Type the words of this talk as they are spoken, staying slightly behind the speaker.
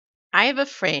I have a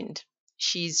friend.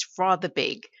 She's rather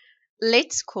big.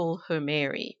 Let's call her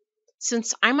Mary.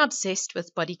 Since I'm obsessed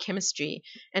with body chemistry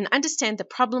and understand the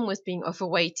problem with being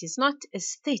overweight is not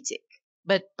aesthetic,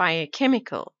 but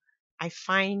biochemical, I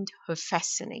find her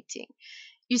fascinating.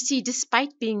 You see,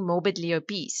 despite being morbidly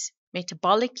obese,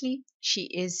 metabolically, she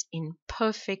is in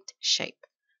perfect shape.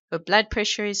 Her blood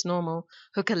pressure is normal,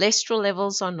 her cholesterol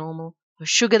levels are normal, her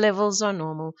sugar levels are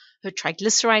normal, her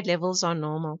triglyceride levels are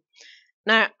normal.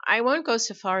 Now, I won't go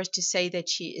so far as to say that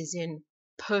she is in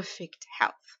perfect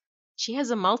health. She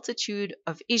has a multitude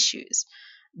of issues,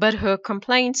 but her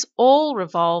complaints all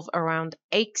revolve around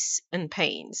aches and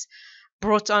pains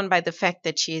brought on by the fact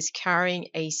that she is carrying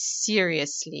a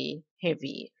seriously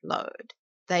heavy load.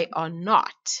 They are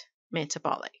not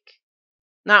metabolic.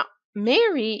 Now,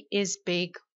 Mary is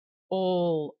big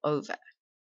all over.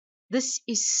 This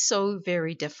is so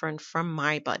very different from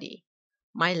my body.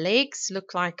 My legs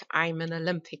look like I'm an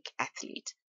Olympic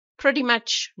athlete. Pretty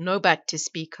much no butt to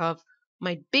speak of.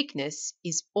 My bigness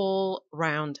is all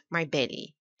round my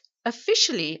belly.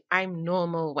 Officially, I'm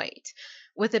normal weight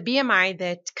with a BMI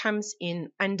that comes in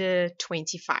under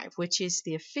 25, which is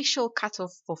the official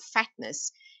cutoff for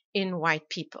fatness in white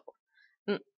people.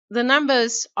 The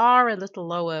numbers are a little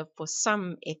lower for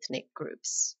some ethnic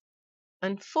groups.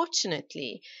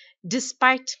 Unfortunately,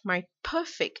 despite my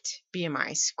perfect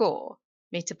BMI score,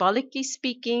 metabolically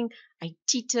speaking, I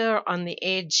teeter on the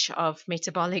edge of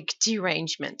metabolic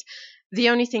derangement. The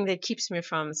only thing that keeps me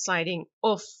from sliding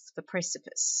off the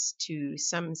precipice to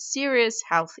some serious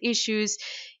health issues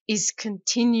is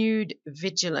continued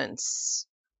vigilance.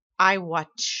 I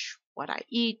watch what I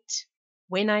eat,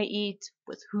 when I eat,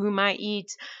 with whom I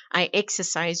eat. I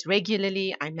exercise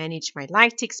regularly. I manage my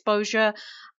light exposure.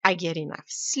 I get enough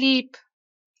sleep.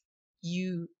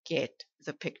 You get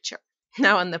the picture.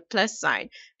 Now, on the plus side,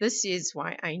 this is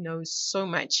why I know so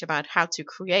much about how to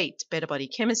create better body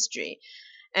chemistry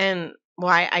and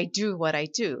why I do what I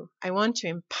do. I want to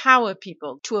empower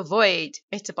people to avoid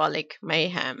metabolic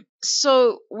mayhem.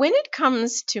 So when it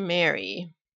comes to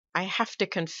Mary, I have to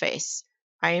confess,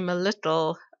 I am a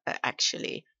little,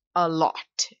 actually, a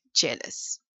lot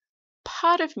jealous.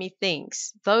 Part of me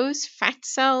thinks those fat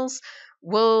cells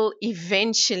will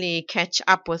eventually catch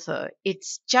up with her.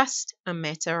 It's just a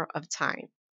matter of time.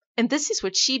 And this is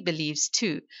what she believes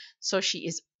too. So she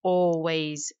is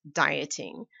always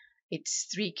dieting. It's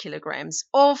 3 kilograms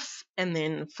off and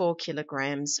then 4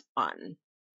 kilograms on.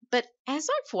 But as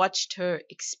I've watched her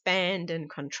expand and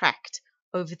contract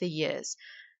over the years,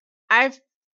 I've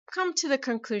come to the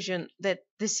conclusion that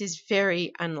this is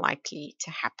very unlikely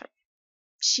to happen.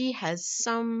 She has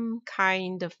some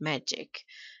kind of magic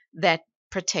that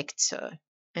protects her,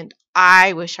 and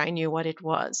I wish I knew what it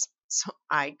was so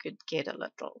I could get a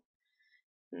little.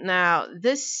 Now,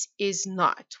 this is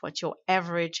not what your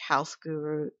average health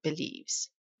guru believes.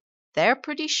 They're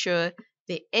pretty sure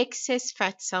the excess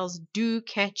fat cells do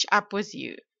catch up with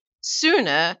you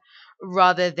sooner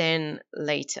rather than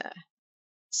later.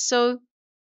 So,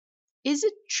 is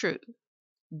it true?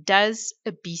 Does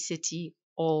obesity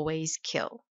always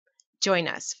kill? Join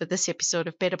us for this episode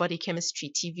of Better Body Chemistry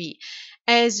TV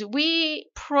as we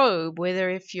probe whether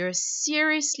if you're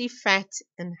seriously fat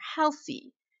and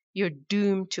healthy, you're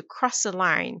doomed to cross a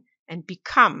line and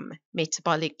become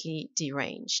metabolically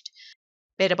deranged.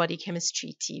 Better Body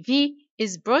Chemistry TV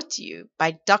is brought to you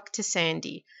by Dr.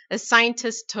 Sandy, a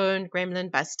scientist turned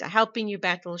gremlin buster, helping you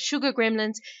battle sugar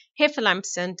gremlins, heifer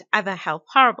lumps, and other health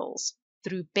horribles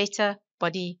through better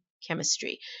body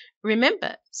chemistry.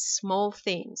 Remember, small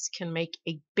things can make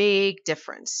a big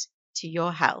difference to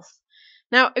your health.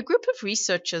 Now, a group of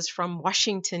researchers from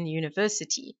Washington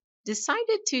University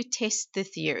decided to test the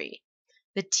theory.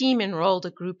 The team enrolled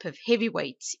a group of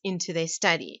heavyweights into their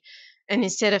study, and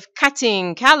instead of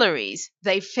cutting calories,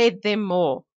 they fed them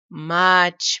more,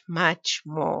 much, much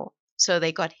more. So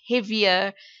they got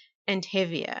heavier and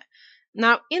heavier.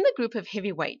 Now, in the group of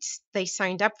heavyweights they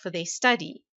signed up for their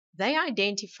study, they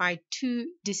identified two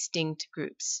distinct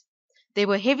groups. There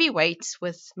were heavyweights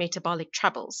with metabolic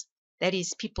troubles, that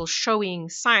is, people showing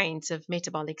signs of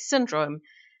metabolic syndrome,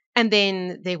 and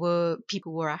then there were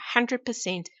people who were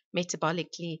 100%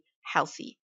 metabolically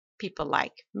healthy, people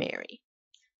like Mary.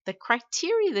 The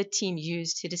criteria the team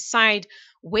used to decide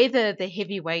whether the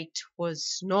heavyweight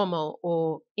was normal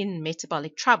or in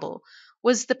metabolic trouble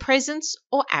was the presence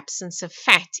or absence of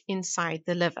fat inside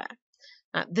the liver.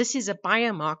 This is a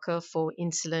biomarker for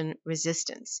insulin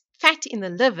resistance. Fat in the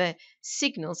liver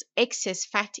signals excess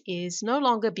fat is no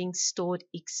longer being stored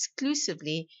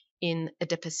exclusively in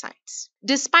adipocytes.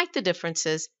 Despite the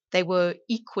differences, they were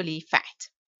equally fat.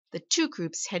 The two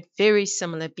groups had very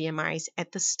similar BMIs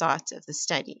at the start of the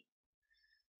study.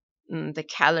 The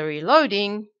calorie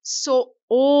loading saw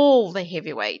all the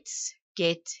heavyweights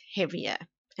get heavier.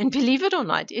 And believe it or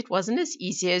not, it wasn't as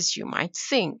easy as you might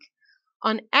think.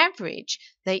 On average,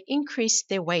 they increased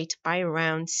their weight by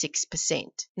around 6%.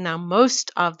 Now,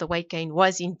 most of the weight gain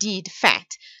was indeed fat.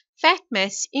 Fat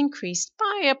mass increased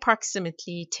by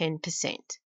approximately 10%.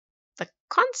 The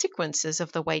consequences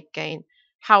of the weight gain,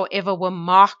 however, were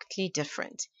markedly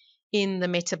different. In the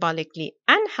metabolically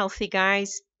unhealthy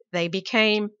guys, they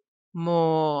became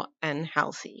more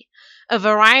unhealthy. A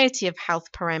variety of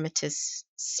health parameters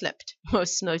slipped,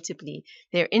 most notably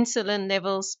their insulin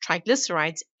levels,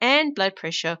 triglycerides, and blood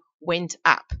pressure went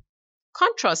up.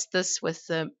 Contrast this with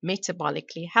the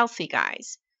metabolically healthy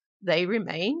guys. They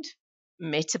remained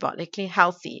metabolically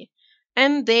healthy,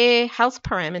 and their health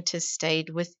parameters stayed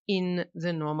within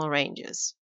the normal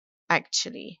ranges.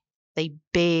 Actually, they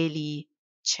barely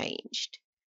changed.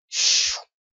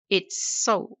 It's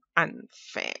so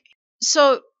unfair.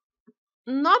 So,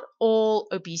 not all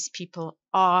obese people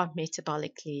are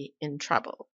metabolically in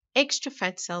trouble. Extra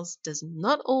fat cells does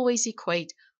not always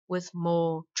equate with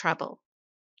more trouble.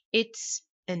 It's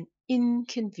an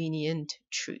inconvenient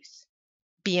truth.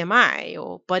 BMI,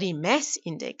 or body mass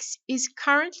index, is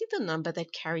currently the number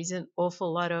that carries an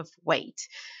awful lot of weight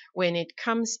when it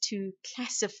comes to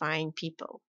classifying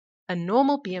people. A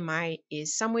normal BMI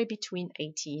is somewhere between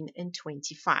 18 and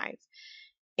 25.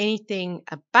 Anything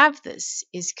above this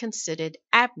is considered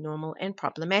abnormal and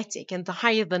problematic, and the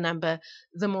higher the number,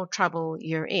 the more trouble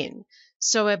you're in.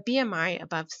 So a BMI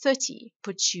above 30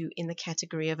 puts you in the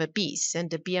category of obese,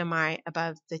 and a BMI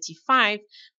above 35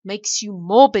 makes you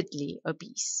morbidly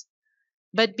obese.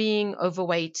 But being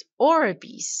overweight or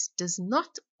obese does not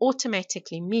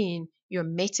automatically mean you're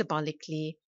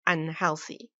metabolically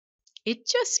unhealthy. It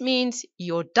just means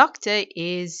your doctor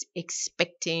is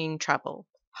expecting trouble.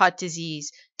 Heart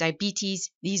disease, diabetes,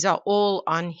 these are all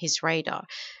on his radar.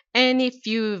 And if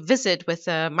you visit with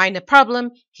a minor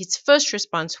problem, his first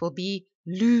response will be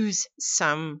lose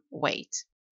some weight.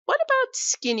 What about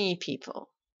skinny people?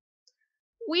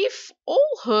 We've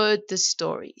all heard the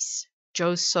stories.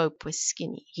 Joe Soap was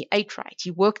skinny. He ate right.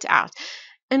 He worked out.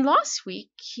 And last week,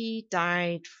 he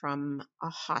died from a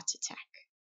heart attack.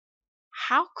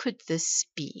 How could this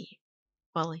be?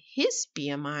 Well, his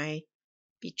BMI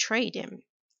betrayed him.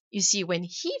 You see, when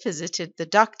he visited the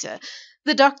doctor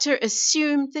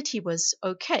assumed that he was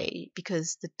okay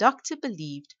because the doctor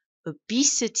believed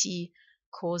obesity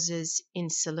causes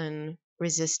insulin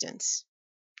resistance.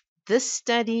 This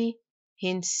study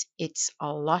hints it's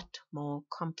a lot more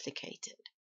complicated.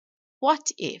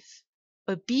 What if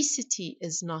obesity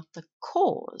is not the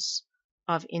cause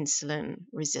of insulin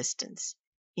resistance?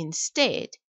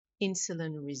 Instead,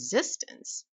 insulin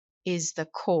resistance is the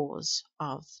cause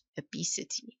of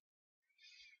obesity.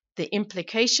 The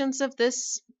implications of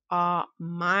this are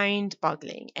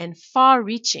mind-boggling and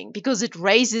far-reaching because it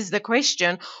raises the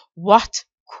question, what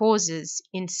causes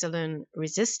insulin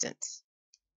resistance?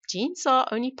 Genes are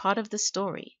only part of the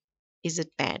story. Is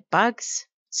it bad bugs,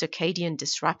 circadian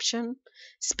disruption,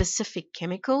 specific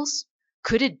chemicals?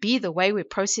 Could it be the way we're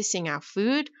processing our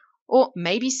food? Or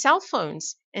maybe cell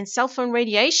phones and cell phone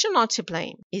radiation are to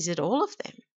blame? Is it all of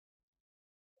them?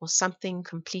 Or something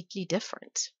completely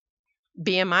different?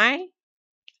 BMI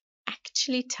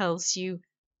actually tells you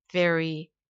very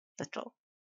little.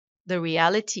 The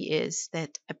reality is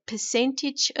that a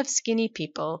percentage of skinny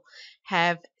people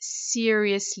have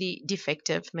seriously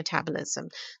defective metabolism.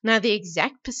 Now, the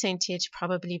exact percentage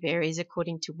probably varies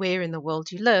according to where in the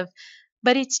world you live,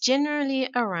 but it's generally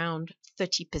around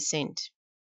 30%.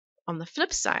 On the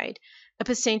flip side, a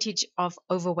percentage of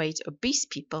overweight obese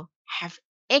people have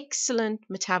excellent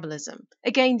metabolism.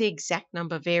 Again, the exact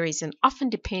number varies and often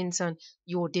depends on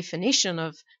your definition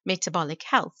of metabolic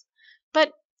health.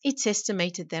 But it's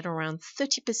estimated that around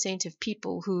 30% of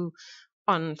people who,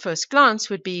 on first glance,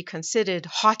 would be considered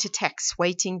heart attacks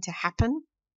waiting to happen,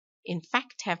 in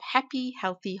fact, have happy,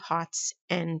 healthy hearts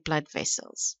and blood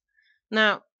vessels.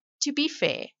 Now, to be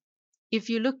fair, if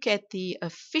you look at the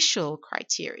official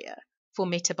criteria for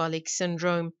metabolic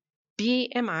syndrome,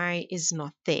 BMI is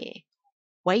not there.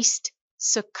 Waist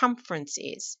circumference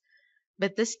is,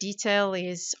 but this detail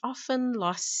is often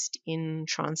lost in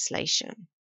translation.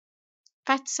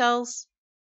 Fat cells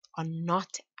are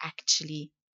not actually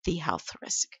the health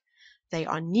risk. They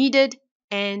are needed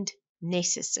and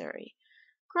necessary.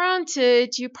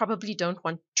 Granted, you probably don't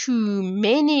want too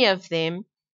many of them.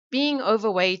 Being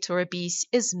overweight or obese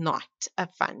is not a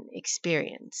fun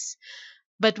experience.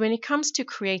 But when it comes to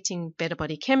creating better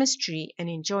body chemistry and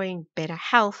enjoying better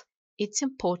health, it's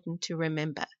important to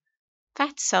remember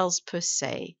fat cells per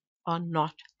se are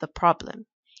not the problem.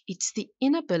 It's the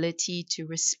inability to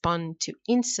respond to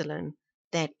insulin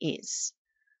that is.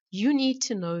 You need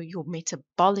to know your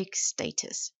metabolic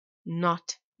status,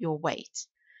 not your weight.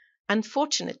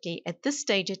 Unfortunately, at this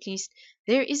stage at least,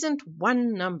 there isn't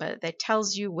one number that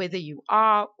tells you whether you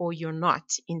are or you're not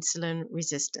insulin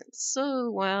resistant.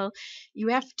 So, well, you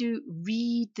have to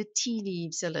read the tea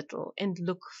leaves a little and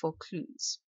look for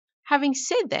clues. Having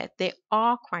said that, there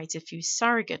are quite a few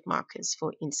surrogate markers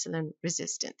for insulin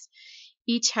resistance.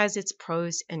 Each has its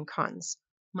pros and cons.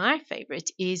 My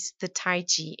favorite is the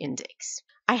TIG index.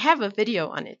 I have a video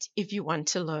on it if you want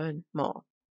to learn more.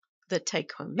 The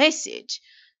take-home message: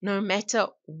 no matter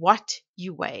what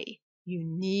you weigh, you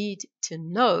need to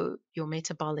know your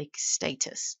metabolic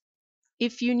status.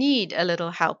 If you need a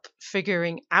little help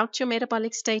figuring out your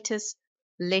metabolic status,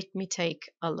 let me take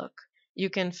a look. You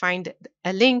can find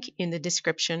a link in the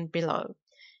description below.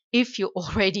 If you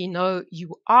already know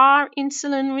you are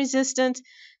insulin resistant,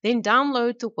 then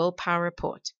download the Willpower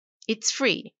Report. It's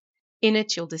free. In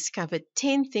it, you'll discover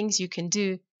 10 things you can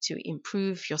do to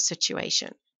improve your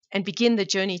situation and begin the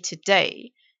journey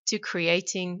today to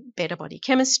creating better body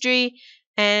chemistry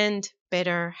and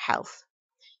better health.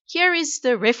 Here is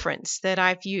the reference that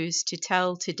I've used to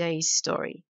tell today's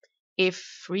story.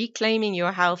 If reclaiming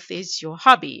your health is your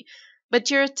hobby, but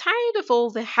you're tired of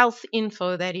all the health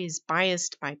info that is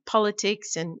biased by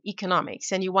politics and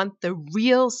economics, and you want the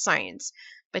real science,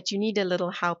 but you need a little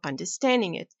help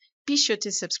understanding it, be sure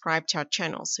to subscribe to our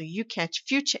channel so you catch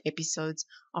future episodes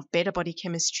of Better Body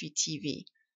Chemistry TV.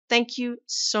 Thank you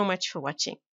so much for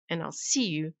watching, and I'll see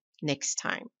you next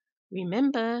time.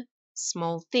 Remember,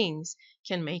 small things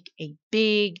can make a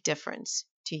big difference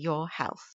to your health.